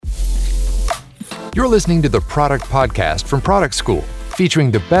You're listening to the Product Podcast from Product School,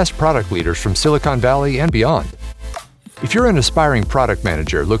 featuring the best product leaders from Silicon Valley and beyond. If you're an aspiring product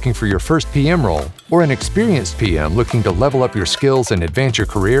manager looking for your first PM role, or an experienced PM looking to level up your skills and advance your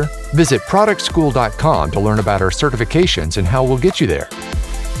career, visit productschool.com to learn about our certifications and how we'll get you there.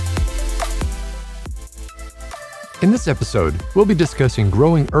 In this episode, we'll be discussing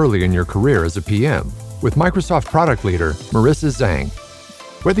growing early in your career as a PM with Microsoft product leader Marissa Zhang.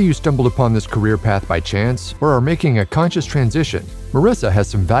 Whether you stumbled upon this career path by chance or are making a conscious transition, Marissa has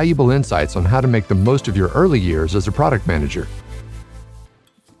some valuable insights on how to make the most of your early years as a product manager.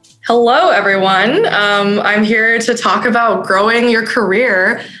 Hello, everyone. I'm here to talk about growing your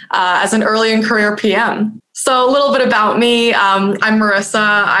career as an early in career PM. So a little bit about me. I'm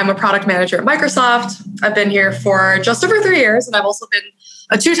Marissa. I'm a product manager at Microsoft. I've been here for just over 3 years, and I've also been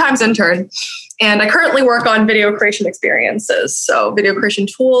a 2-time intern. And I currently work on video creation experiences. So video creation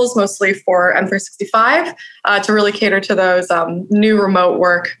tools, mostly for M365, to really cater to those new remote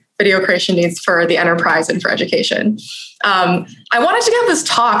work video creation needs for the enterprise and for education. I wanted to give this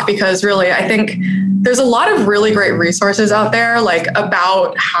talk because really, I think there's a lot of really great resources out there, like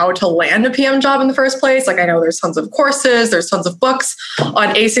about how to land a PM job in the first place. Like I know there's tons of courses, there's tons of books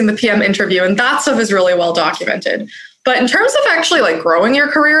on acing the PM interview, and that stuff is really well documented. But in terms of actually like growing your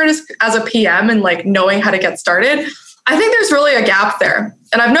career as a PM and like knowing how to get started, I think there's really a gap there.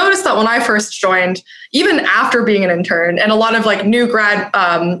 And I've noticed that when I first joined, even after being an intern and a lot of like new grad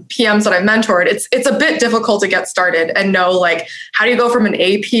PMs that I've mentored, it's a bit difficult to get started and know like, how do you go from an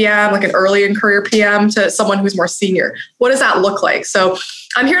APM, like an early in career PM, to someone who's more senior? What does that look like? So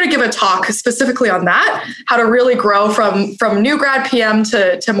I'm here to give a talk specifically on that, how to really grow from new grad PM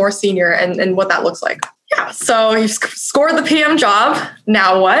to more senior and what that looks like. Yeah, so you've scored the PM job.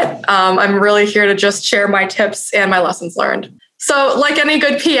 Now what? I'm really here to just share my tips and my lessons learned. So like any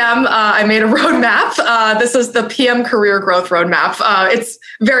good PM, I made a roadmap. This is the PM career growth roadmap. It's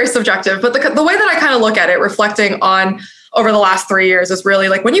very subjective, but the way that I kind of look at it, reflecting on over the last 3 years, is really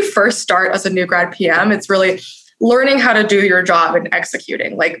like when you first start as a new grad PM, it's really learning how to do your job and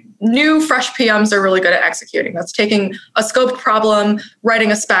executing. Like new fresh PMs are really good at executing. That's taking a scoped problem,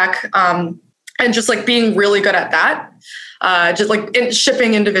 writing a spec, and just like being really good at that, just like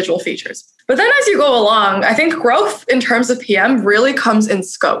shipping individual features. But then as you go along, I think growth in terms of PM really comes in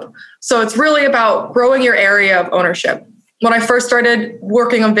scope. So it's really about growing your area of ownership. When I first started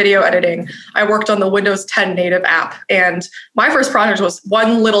working on video editing, I worked on the Windows 10 native app. And my first project was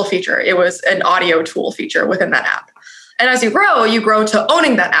one little feature. It was an audio tool feature within that app. And as you grow to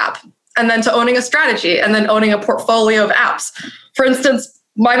owning that app, and then to owning a strategy, and then owning a portfolio of apps. For instance,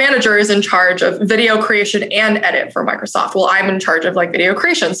 my manager is in charge of video creation and edit for Microsoft. Well, I'm in charge of like video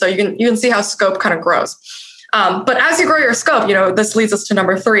creation. So you can see how scope kind of grows. But as you grow your scope, this leads us to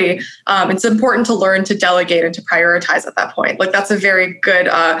number 3. It's important to learn to delegate and to prioritize at that point. Like that's a very good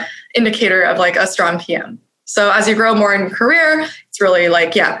indicator of like a strong PM. So as you grow more in your career, it's really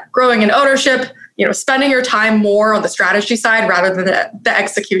like, growing in ownership, spending your time more on the strategy side rather than the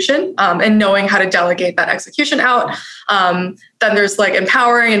execution, and knowing how to delegate that execution out. Then there's like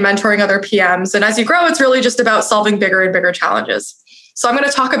empowering and mentoring other PMs. And as you grow, it's really just about solving bigger and bigger challenges. So I'm going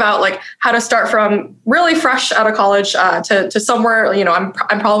to talk about like how to start from really fresh out of college to somewhere, I'm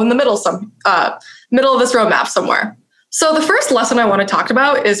probably in the middle of this roadmap somewhere. So the first lesson I want to talk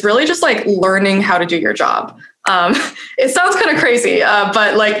about is really just like learning how to do your job. It sounds kind of crazy,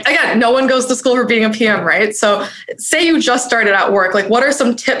 but like, again, no one goes to school for being a PM, right? So say you just started at work, like what are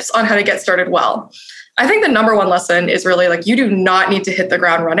some tips on how to get started well? I think the number one lesson is really like, you do not need to hit the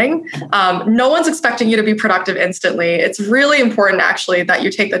ground running. No one's expecting you to be productive instantly. It's really important actually that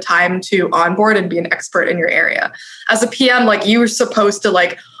you take the time to onboard and be an expert in your area. As a PM, like you're supposed to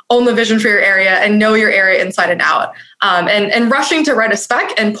like own the vision for your area and know your area inside and out. And rushing to write a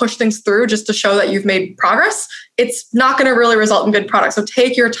spec and push things through just to show that you've made progress, it's not going to really result in good products. So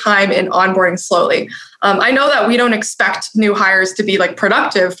take your time in onboarding slowly. I know that we don't expect new hires to be like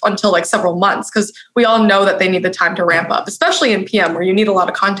productive until like several months because we all know that they need the time to ramp up, especially in PM where you need a lot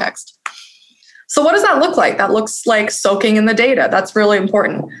of context. So what does that look like? That looks like soaking in the data. That's really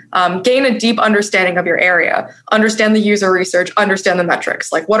important. Gain a deep understanding of your area. Understand the user research, understand the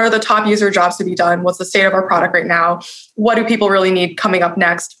metrics. Like what are the top user jobs to be done? What's the state of our product right now? What do people really need coming up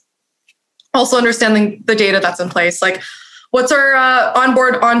next? Also understanding the data that's in place. Like what's our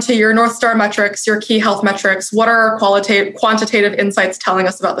onboard onto your North Star metrics, your key health metrics? What are our quantitative insights telling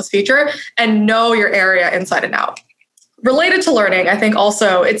us about this feature? And know your area inside and out. Related to learning, I think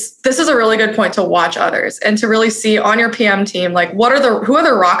also this is a really good point to watch others and to really see on your PM team, like who are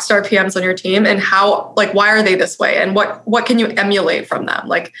the rock star PMs on your team and how, like, why are they this way? And what can you emulate from them?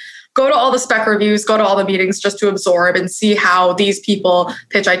 Like, go to all the spec reviews, go to all the meetings just to absorb and see how these people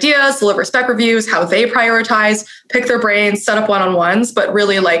pitch ideas, deliver spec reviews, how they prioritize, pick their brains, set up one-on-ones, but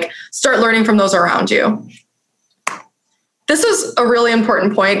really like start learning from those around you. This is a really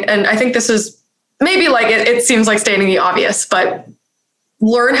important point, and I think this is maybe like it seems like stating the obvious, but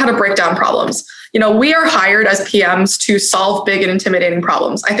learn how to break down problems. We are hired as PMs to solve big and intimidating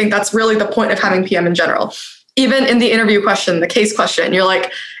problems. I think that's really the point of having PM in general. Even in the interview question, the case question, you're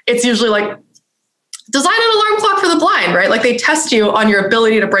like, it's usually like, design an alarm clock for the blind, right? Like they test you on your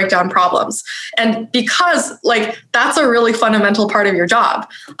ability to break down problems. And because like, that's a really fundamental part of your job.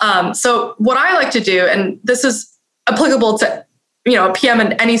 So what I like to do, and this is applicable to a PM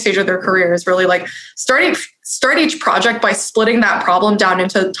in any stage of their career, is really like start each project by splitting that problem down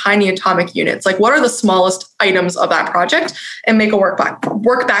into tiny atomic units. Like what are the smallest items of that project, and make a work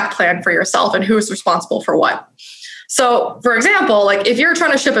back plan for yourself and who is responsible for what. So for example, like if you're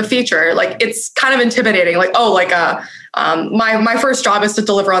trying to ship a feature, like it's kind of intimidating, like, oh, like my first job is to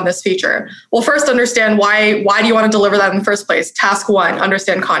deliver on this feature. Well, first understand why do you want to deliver that in the first place? Task 1,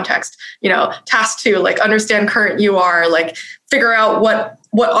 understand context. Task 2, like understand current UR, like figure out what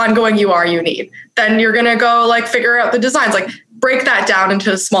ongoing UR you need. Then you're going to go like figure out the designs, like break that down into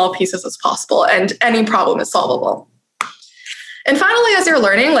as small pieces as possible, and any problem is solvable. And finally, as you're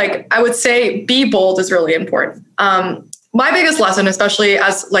learning, like I would say be bold is really important. My biggest lesson, especially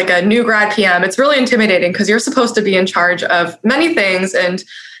as like a new grad PM, it's really intimidating because you're supposed to be in charge of many things and,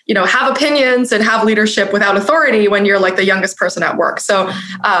 have opinions and have leadership without authority when you're like the youngest person at work. So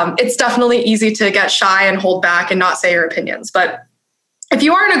it's definitely easy to get shy and hold back and not say your opinions. But if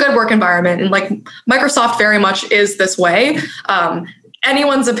you are in a good work environment, and like Microsoft very much is this way,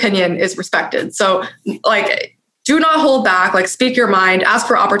 anyone's opinion is respected. So like, do not hold back, like speak your mind, ask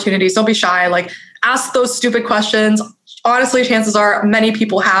for opportunities, don't be shy, like ask those stupid questions. Honestly, chances are many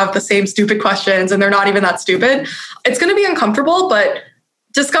people have the same stupid questions and they're not even that stupid. It's going to be uncomfortable, but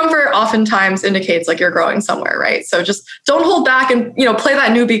discomfort oftentimes indicates like you're growing somewhere, right? So just don't hold back and, play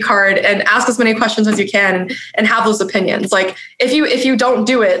that newbie card and ask as many questions as you can and have those opinions. Like if you don't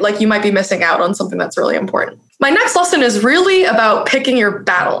do it, like you might be missing out on something that's really important. My next lesson is really about picking your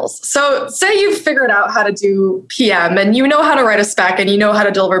battles. So say you've figured out how to do PM and you know how to write a spec and you know how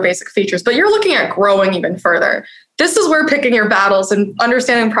to deliver basic features, but you're looking at growing even further. This is where picking your battles and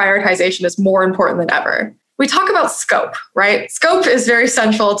understanding prioritization is more important than ever. We talk about scope, right? Scope is very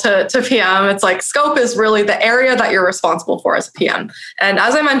central to PM. It's like scope is really the area that you're responsible for as a PM. And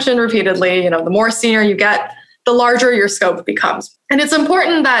as I mentioned repeatedly, the more senior you get, the larger your scope becomes. And it's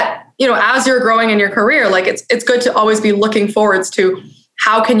important that, as you're growing in your career, like it's good to always be looking forwards to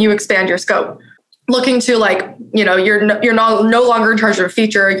how can you expand your scope. Looking to like, you're no longer in charge of a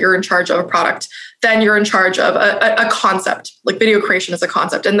feature, you're in charge of a product. Then you're in charge of a concept, like video creation is a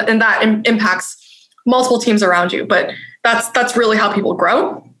concept. And that impacts multiple teams around you, but that's really how people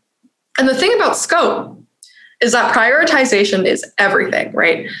grow. And the thing about scope is that prioritization is everything,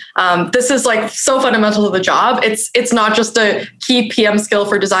 right? This is like so fundamental to the job. It's not just a key PM skill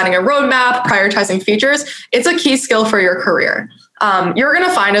for designing a roadmap, prioritizing features. It's a key skill for your career. You're going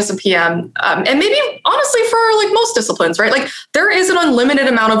to find as a PM, and maybe honestly for like most disciplines, right? Like there is an unlimited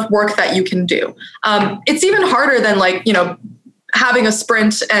amount of work that you can do. It's even harder than like, having a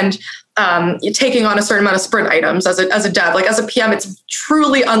sprint and taking on a certain amount of sprint items as a dev. Like as a PM, it's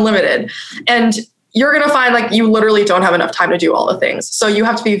truly unlimited. And you're going to find like you literally don't have enough time to do all the things. So you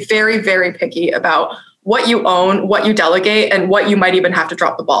have to be very, very picky about what you own, what you delegate, and what you might even have to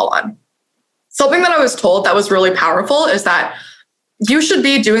drop the ball on. Something that I was told that was really powerful is that you should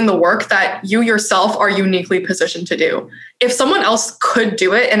be doing the work that you yourself are uniquely positioned to do. If someone else could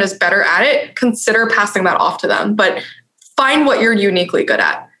do it and is better at it, consider passing that off to them. But find what you're uniquely good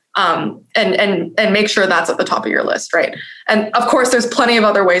at. And make sure that's at the top of your list, right? And of course, there's plenty of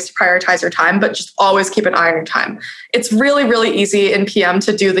other ways to prioritize your time, but just always keep an eye on your time. It's really, really easy in PM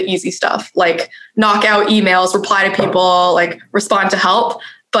to do the easy stuff, like knock out emails, reply to people, like respond to help.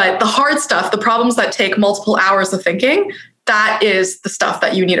 But the hard stuff, the problems that take multiple hours of thinking, that is the stuff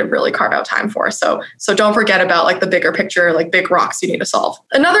that you need to really carve out time for. So don't forget about like the bigger picture, like big rocks you need to solve.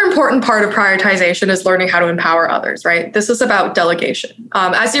 Another important part of prioritization is learning how to empower others, right? This is about delegation.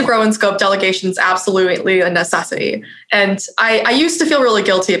 As you grow in scope, delegation is absolutely a necessity. And I used to feel really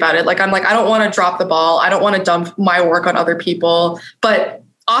guilty about it. Like, I'm like, I don't want to drop the ball. I don't want to dump my work on other people. But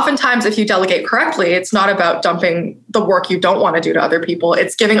oftentimes if you delegate correctly, it's not about dumping the work you don't want to do to other people.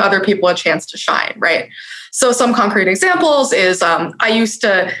 It's giving other people a chance to shine, right? So some concrete examples is I used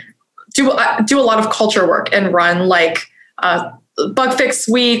to do a lot of culture work and run like bug fix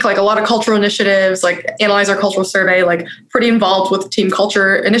week, like a lot of cultural initiatives, like analyze our cultural survey, like pretty involved with team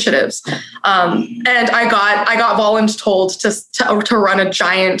culture initiatives. And I got voluntold to run a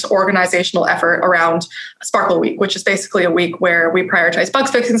giant organizational effort around Sparkle Week, which is basically a week where we prioritize bug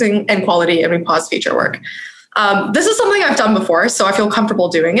fixing and quality and we pause feature work. This is something I've done before, so I feel comfortable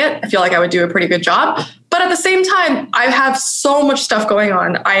doing it. I feel like I would do a pretty good job. But at the same time, I have so much stuff going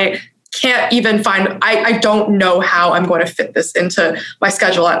on. I can't even I don't know how I'm going to fit this into my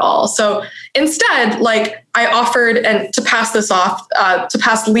schedule at all. So instead, like I offered to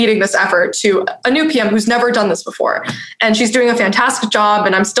pass leading this effort to a new PM who's never done this before. And she's doing a fantastic job.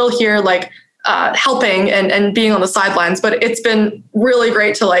 And I'm still here like helping and being on the sidelines, but it's been really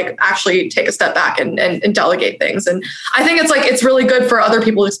great to like actually take a step back and delegate things. And I think it's really good for other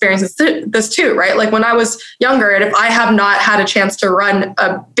people to experience this too, right? Like when I was younger, and if I have not had a chance to run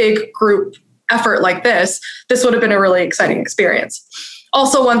a big group effort like this would have been a really exciting experience.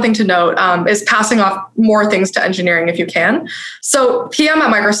 Also, one thing to note is passing off more things to engineering if you can. So PM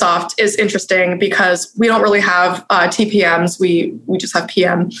at Microsoft is interesting because we don't really have TPMs. We just have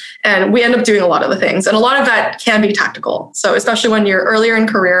PM, and we end up doing a lot of the things. And a lot of that can be tactical. So especially when you're earlier in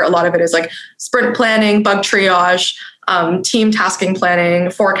career, a lot of it is like sprint planning, bug triage, team tasking planning,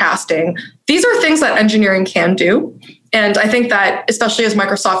 forecasting. These are things that engineering can do. And I think that especially as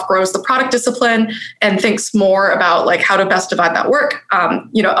Microsoft grows the product discipline and thinks more about like how to best divide that work,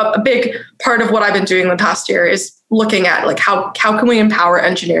 a big part of what I've been doing the past year is looking at like how can we empower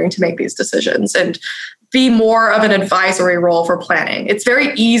engineering to make these decisions and be more of an advisory role for planning. It's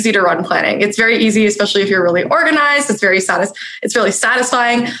very easy to run planning. It's very easy, especially if you're really organized. It's really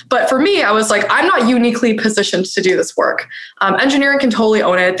satisfying. But for me, I was like, I'm not uniquely positioned to do this work. Engineering can totally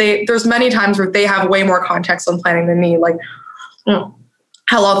own it. There's many times where they have way more context on planning than me, like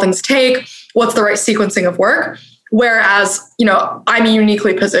how long things take, what's the right sequencing of work. Whereas, I'm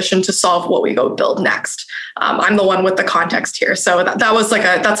uniquely positioned to solve what we go build next. I'm the one with the context here. So that was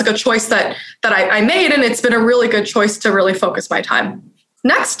that's a choice that I made, and it's been a really good choice to really focus my time.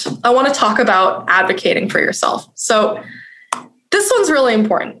 Next, I want to talk about advocating for yourself. So this one's really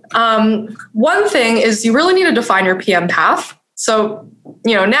important. One thing is you really need to define your PM path. So,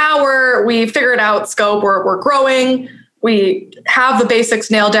 now we figured out scope, we're growing, we have the basics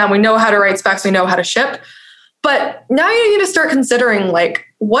nailed down, we know how to write specs, we know how to ship. But now you need to start considering, like,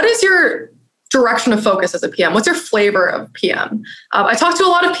 what is your direction of focus as a PM? What's your flavor of PM? I talk to a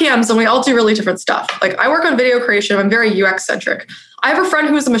lot of PMs and we all do really different stuff. Like I work on video creation. I'm very UX centric. I have a friend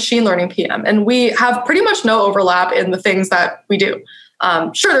who's a machine learning PM and we have pretty much no overlap in the things that we do.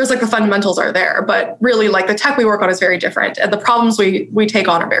 Sure, there's like the fundamentals are there, but really like the tech we work on is very different and the problems we take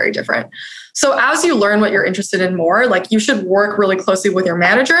on are very different. So as you learn what you're interested in more, like you should work really closely with your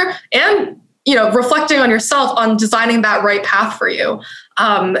manager and reflecting on yourself on designing that right path for you.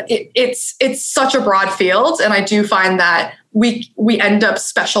 It's such a broad field. And I do find that we end up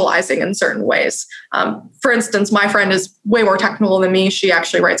specializing in certain ways. For instance, my friend is way more technical than me. She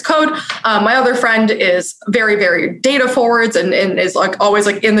actually writes code. My other friend is very, very data forwards and is like always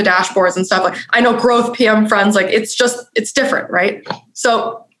like in the dashboards and stuff. Like I know growth PM friends, like it's different, right?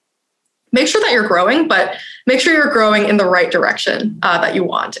 So make sure that you're growing, but make sure you're growing in the right direction that you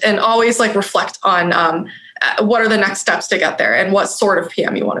want, and always like reflect on what are the next steps to get there and what sort of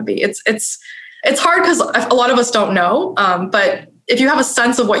PM you want to be. It's hard because a lot of us don't know, but if you have a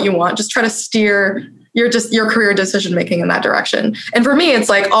sense of what you want, just try to steer your career decision making in that direction. And for me, it's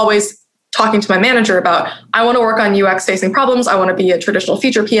like always talking to my manager about, I want to work on UX facing problems. I want to be a traditional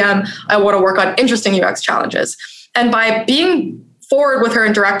feature PM. I want to work on interesting UX challenges. And by being forward with her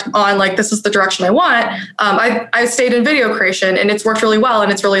and direct on like, this is the direction I want. I stayed in video creation and it's worked really well.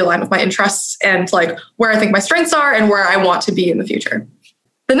 And it's really aligned with my interests and like where I think my strengths are and where I want to be in the future.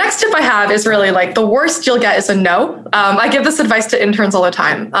 The next tip I have is really like the worst you'll get is a no. I give this advice to interns all the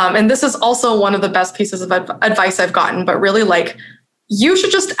time. And this is also one of the best pieces of advice I've gotten, but really like, you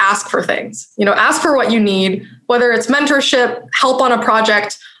should just ask for things, ask for what you need, whether it's mentorship, help on a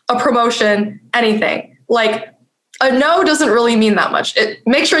project, a promotion, anything. Like, a no doesn't really mean that much.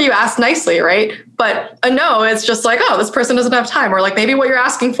 Make sure you ask nicely, right? But a no, it's just like, oh, this person doesn't have time. Or like maybe what you're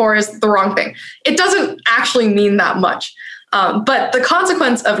asking for is the wrong thing. It doesn't actually mean that much. But the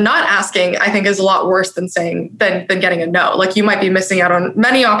consequence of not asking, I think, is a lot worse than getting a no. Like you might be missing out on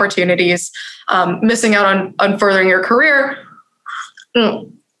many opportunities, missing out on furthering your career.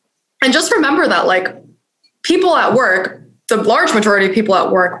 And just remember that like people at work, the large majority of people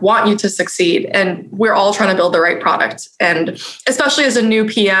at work want you to succeed, and we're all trying to build the right product. And especially as a new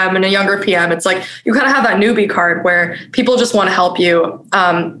PM and a younger PM, it's like you kind of have that newbie card where people just want to help you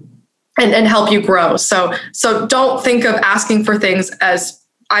and help you grow. So don't think of asking for things as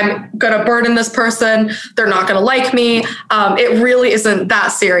I'm going to burden this person, they're not going to like me. It really isn't that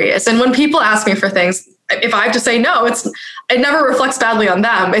serious. And when people ask me for things, if I have to say no, it never reflects badly on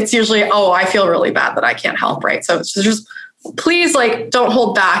them. It's usually, oh, I feel really bad that I can't help, right? So just please, like, don't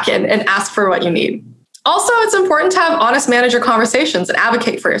hold back and ask for what you need. Also, it's important to have honest manager conversations and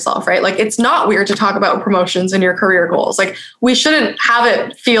advocate for yourself, right? Like, it's not weird to talk about promotions and your career goals. Like, we shouldn't have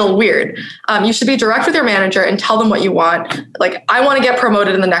it feel weird. You should be direct with your manager and tell them what you want. Like, I want to get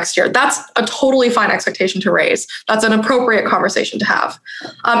promoted in the next year. That's a totally fine expectation to raise. That's an appropriate conversation to have.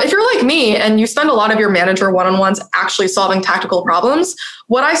 If you're like me and you spend a lot of your manager one-on-ones actually solving tactical problems,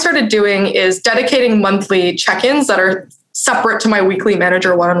 what I started doing is dedicating monthly check-ins that are separate to my weekly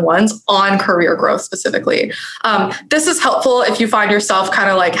manager one-on-ones on career growth specifically. This is helpful if you find yourself kind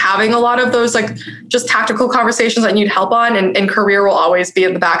of like having a lot of those like just tactical conversations that you need help on, and career will always be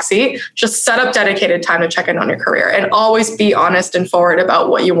in the back seat. Just set up dedicated time to check in on your career and always be honest and forward about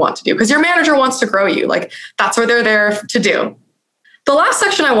what you want to do, because your manager wants to grow you. Like, that's what they're there to do. The last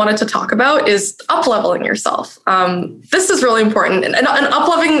section I wanted to talk about is up-leveling yourself. This is really important, and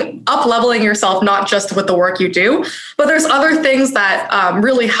up-leveling yourself, not just with the work you do, but there's other things that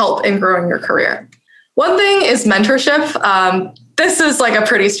really help in growing your career. One thing is mentorship. This is like a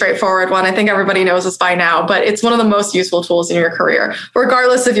pretty straightforward one. I think everybody knows this by now, but it's one of the most useful tools in your career,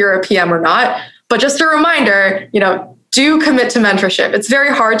 regardless if you're a PM or not. But just a reminder, do commit to mentorship. It's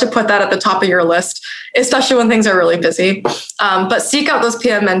very hard to put that at the top of your list, especially when things are really busy. But seek out those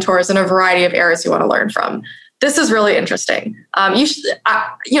PM mentors in a variety of areas you want to learn from. This is really interesting.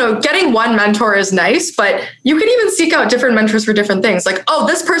 Getting one mentor is nice, but you can even seek out different mentors for different things. Like, oh,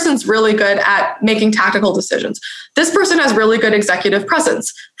 this person's really good at making tactical decisions. This person has really good executive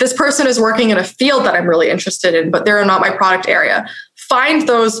presence. This person is working in a field that I'm really interested in, but they're not my product area. Find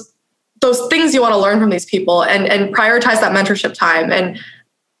those things you want to learn from these people and prioritize that mentorship time, and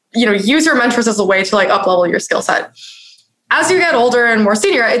use your mentors as a way to like up-level your skill set. As you get older and more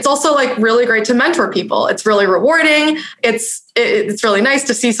senior, it's also like really great to mentor people. It's really rewarding. It's really nice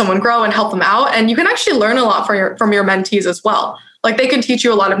to see someone grow and help them out. And you can actually learn a lot from your mentees as well. Like, they can teach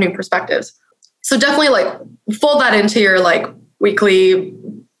you a lot of new perspectives. So definitely like fold that into your like weekly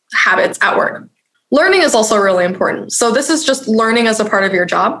habits at work. Learning is also really important. So this is just learning as a part of your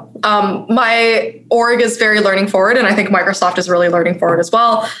job. My org is very learning forward, and I think Microsoft is really learning forward as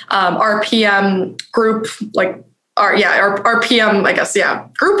well. Our PM group, our PM, I guess,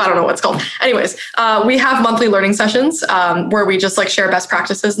 group, I don't know what it's called. Anyways, we have monthly learning sessions where we just like share best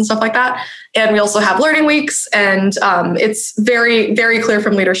practices and stuff like that. And we also have learning weeks, and it's very, very clear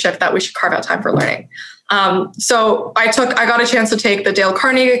from leadership that we should carve out time for learning. So I got a chance to take the Dale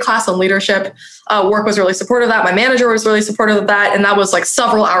Carnegie class on leadership. Work was really supportive of that. My manager was really supportive of that. And that was like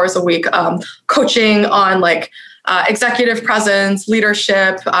several hours a week, coaching on like executive presence,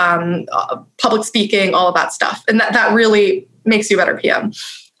 leadership, public speaking, all of that stuff. And that really makes you a better PM.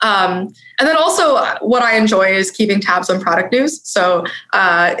 And then also what I enjoy is keeping tabs on product news. So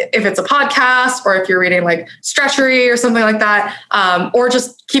if it's a podcast, or if you're reading like Stretchery or something like that, or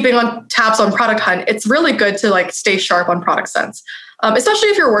just keeping on tabs on Product Hunt, it's really good to like stay sharp on product sense. Especially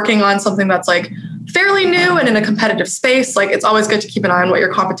if you're working on something that's like fairly new and in a competitive space. Like, it's always good to keep an eye on what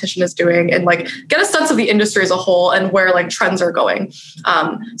your competition is doing and like get a sense of the industry as a whole and where like trends are going.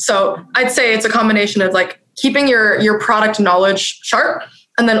 So I'd say it's a combination of like keeping your product knowledge sharp,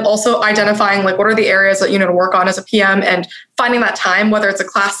 and then also identifying like what are the areas that you need to work on as a PM, and finding that time, whether it's a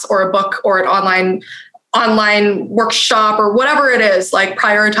class or a book or an online workshop or whatever it is, like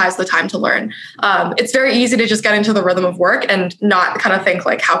prioritize the time to learn. It's very easy to just get into the rhythm of work and not kind of think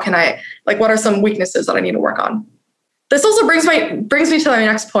like, what are some weaknesses that I need to work on? This also brings me to my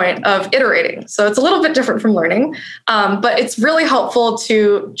next point of iterating. So it's a little bit different from learning, but it's really helpful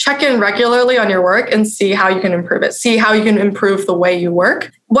to check in regularly on your work and see how you can improve it, see how you can improve the way you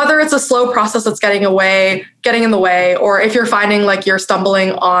work. Whether it's a slow process that's getting in the way, or if you're finding like you're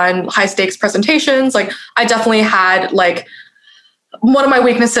stumbling on high stakes presentations, like I definitely had like, one of my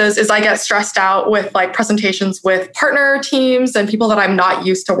weaknesses is I get stressed out with like presentations with partner teams and people that I'm not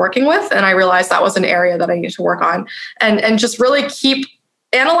used to working with. And I realized that was an area that I needed to work on, and just really keep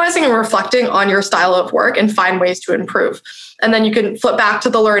analyzing and reflecting on your style of work and find ways to improve. And then you can flip back to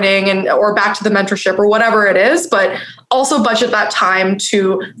the learning or back to the mentorship or whatever it is, but also budget that time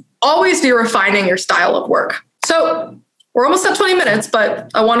to always be refining your style of work. So we're almost at 20 minutes,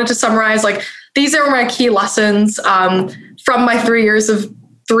 but I wanted to summarize like these are my key lessons. from my 3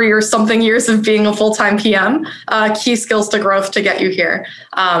 or something years of being a full-time PM, key skills to growth to get you here.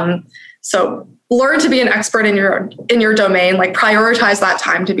 So learn to be an expert in your domain, like prioritize that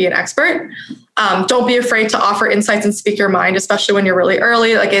time to be an expert. Don't be afraid to offer insights and speak your mind, especially when you're really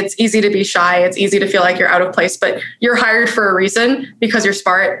early. Like it's easy to be shy. It's easy to feel like you're out of place, but you're hired for a reason because you're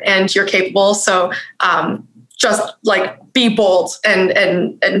smart and you're capable. So just like be bold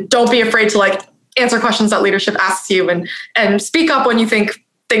and don't be afraid to like answer questions that leadership asks you and speak up when you think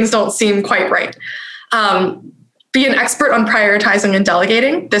things don't seem quite right. Be an expert on prioritizing and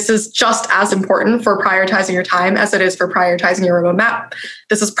delegating. This is just as important for prioritizing your time as it is for prioritizing your roadmap.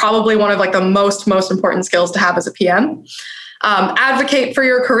 This is probably one of like the most important skills to have as a PM. Advocate for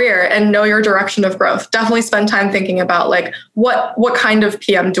your career and know your direction of growth. Definitely spend time thinking about like what kind of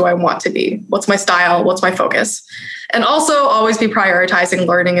PM do I want to be? What's my style? What's my focus? And also always be prioritizing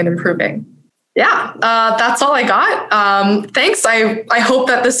learning and improving. Yeah, that's all I got. Thanks. I hope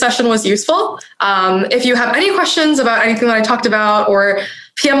that this session was useful. If you have any questions about anything that I talked about or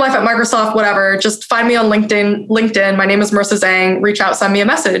PM life at Microsoft, whatever, just find me on LinkedIn. My name is Marissa Zhang. Reach out, send me a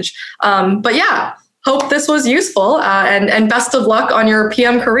message. But yeah, hope this was useful and best of luck on your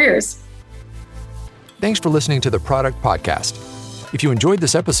PM careers. Thanks for listening to the Product Podcast. If you enjoyed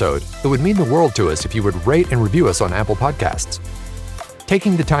this episode, it would mean the world to us if you would rate and review us on Apple Podcasts.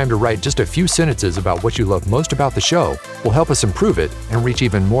 Taking the time to write just a few sentences about what you love most about the show will help us improve it and reach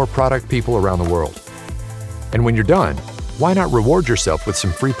even more product people around the world. And when you're done, why not reward yourself with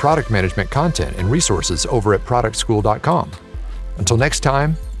some free product management content and resources over at productschool.com? Until next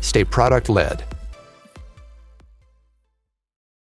time, stay product-led.